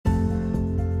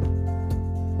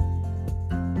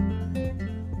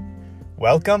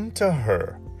Welcome to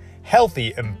Her,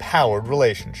 Healthy, Empowered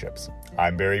Relationships.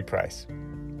 I'm Barry Price.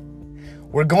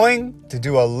 We're going to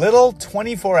do a little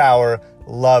 24-hour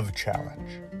love challenge.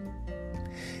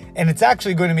 And it's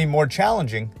actually going to be more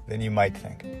challenging than you might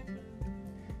think.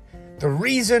 The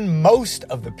reason most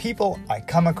of the people I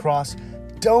come across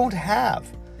don't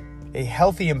have a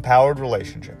healthy, empowered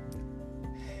relationship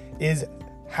is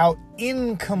how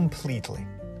incompletely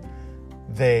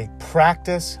they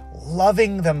practice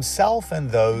loving themselves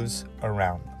and those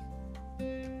around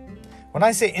them. When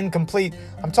I say incomplete,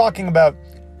 I'm talking about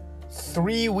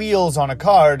 3 wheels on a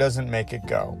car doesn't make it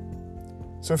go.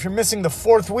 So if you're missing the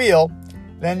 4th wheel,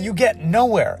 then you get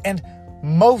nowhere. And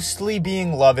mostly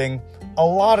being loving, a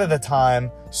lot of the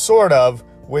time, sort of,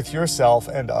 with yourself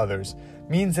and others,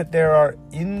 means that there are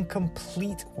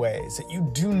incomplete ways that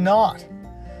you do not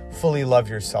fully love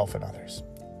yourself and others.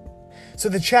 So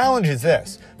the challenge is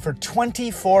this: for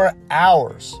 24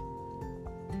 hours,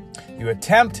 you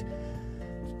attempt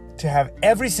to have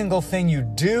every single thing you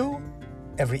do,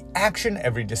 every action,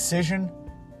 every decision,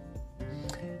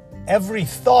 every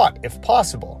thought, if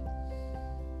possible,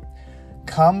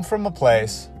 come from a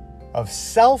place of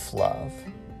self-love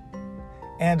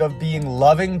and of being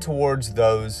loving towards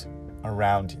those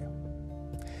around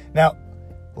you. Now,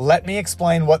 let me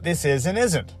explain what this is and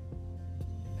isn't.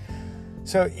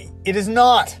 So it is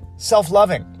not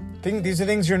self-loving. These are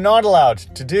things you're not allowed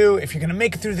to do if you're going to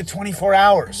make it through the 24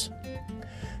 hours.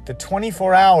 The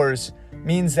 24 hours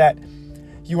means that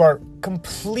you are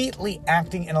completely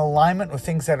acting in alignment with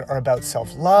things that are about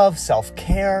self-love,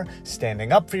 self-care,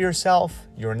 standing up for yourself,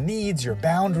 your needs, your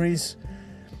boundaries.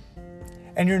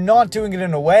 And you're not doing it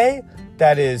in a way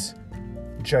that is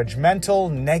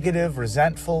judgmental, negative,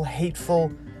 resentful,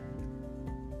 hateful,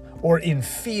 or in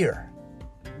fear.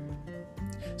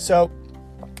 So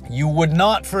you would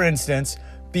not, for instance,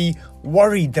 be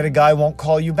worried that a guy won't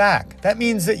call you back. That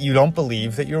means that you don't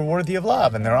believe that you're worthy of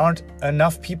love and there aren't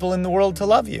enough people in the world to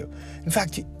love you. In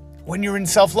fact, when you're in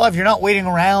self-love, you're not waiting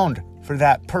around for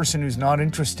that person who's not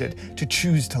interested to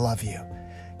choose to love you.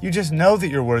 You just know that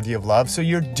you're worthy of love, so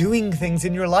you're doing things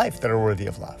in your life that are worthy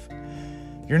of love.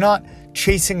 You're not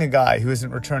chasing a guy who isn't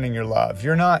returning your love.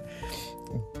 You're not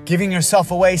giving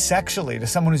yourself away sexually to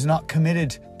someone who's not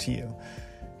committed to you.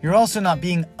 You're also not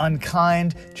being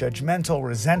unkind, judgmental,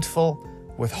 resentful,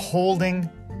 withholding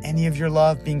any of your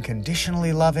love, being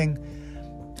conditionally loving.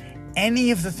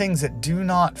 Any of the things that do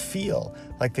not feel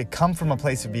like they come from a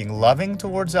place of being loving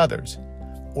towards others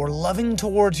or loving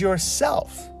towards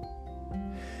yourself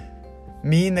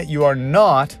mean that you are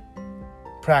not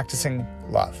practicing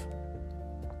love.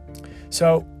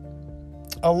 So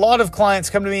a lot of clients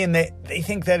come to me and they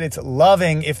think that it's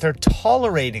loving if they're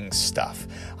tolerating stuff.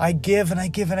 I give and I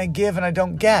give and I give and I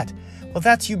don't get. Well,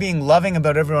 that's you being loving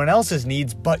about everyone else's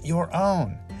needs but your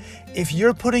own. If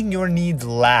you're putting your needs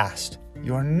last,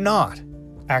 you're not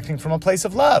acting from a place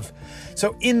of love.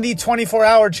 So in the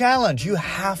 24-hour challenge, you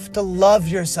have to love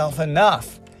yourself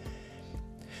enough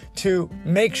to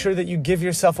make sure that you give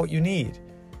yourself what you need.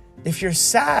 If you're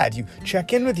sad, you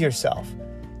check in with yourself.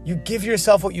 You give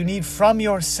yourself what you need from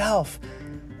yourself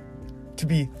to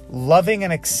be loving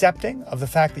and accepting of the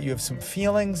fact that you have some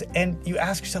feelings, and you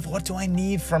ask yourself, what do I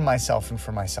need from myself and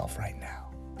for myself right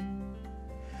now?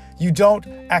 You don't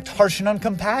act harsh and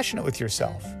uncompassionate with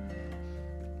yourself.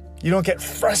 You don't get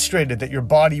frustrated that your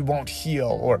body won't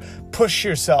heal or push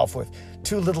yourself with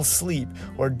too little sleep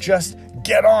or just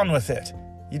get on with it.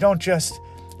 You don't just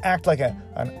act like an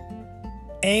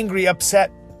angry,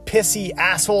 upset, pissy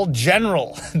asshole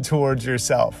general towards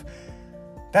yourself.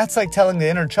 That's like telling the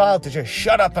inner child to just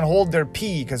shut up and hold their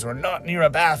pee because we're not near a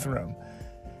bathroom.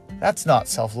 That's not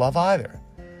self-love either.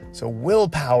 So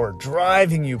willpower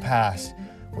driving you past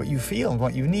what you feel and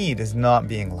what you need is not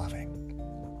being loving.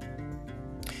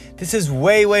 This is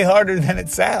way, way harder than it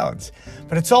sounds,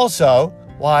 but it's also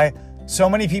why so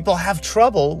many people have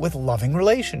trouble with loving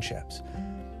relationships.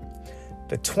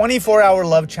 The 24-hour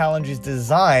love challenge is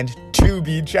designed to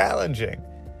be challenging.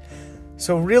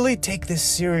 So really take this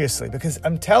seriously, because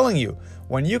I'm telling you,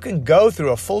 when you can go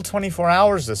through a full 24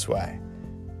 hours this way,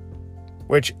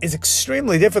 which is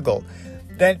extremely difficult,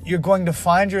 then you're going to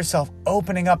find yourself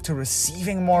opening up to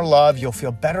receiving more love. You'll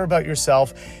feel better about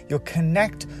yourself. You'll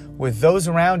connect with those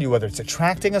around you, whether it's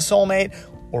attracting a soulmate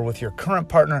or with your current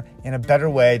partner, in a better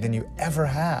way than you ever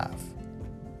have.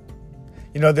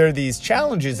 You know, there are these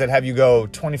challenges that have you go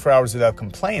 24 hours without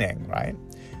complaining, right?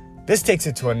 This takes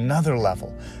it to another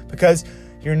level because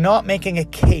you're not making a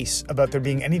case about there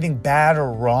being anything bad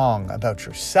or wrong about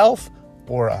yourself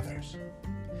or others.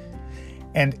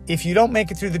 And if you don't make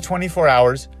it through the 24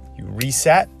 hours, you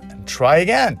reset and try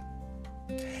again.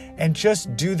 and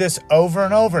just do this over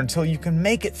and over until you can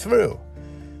make it through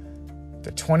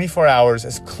the 24 hours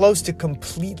as close to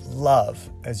complete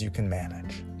love as you can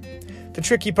manage. The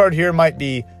tricky part here might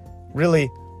be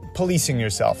really policing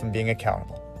yourself and being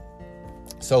accountable.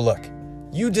 So look,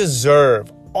 you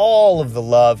deserve all of the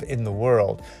love in the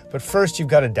world, but first you've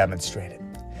got to demonstrate it.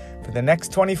 For the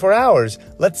next 24 hours,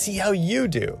 let's see how you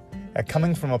do at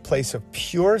coming from a place of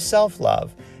pure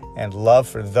self-love and love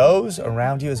for those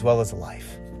around you as well as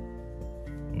life.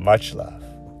 Much love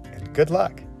and good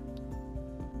luck.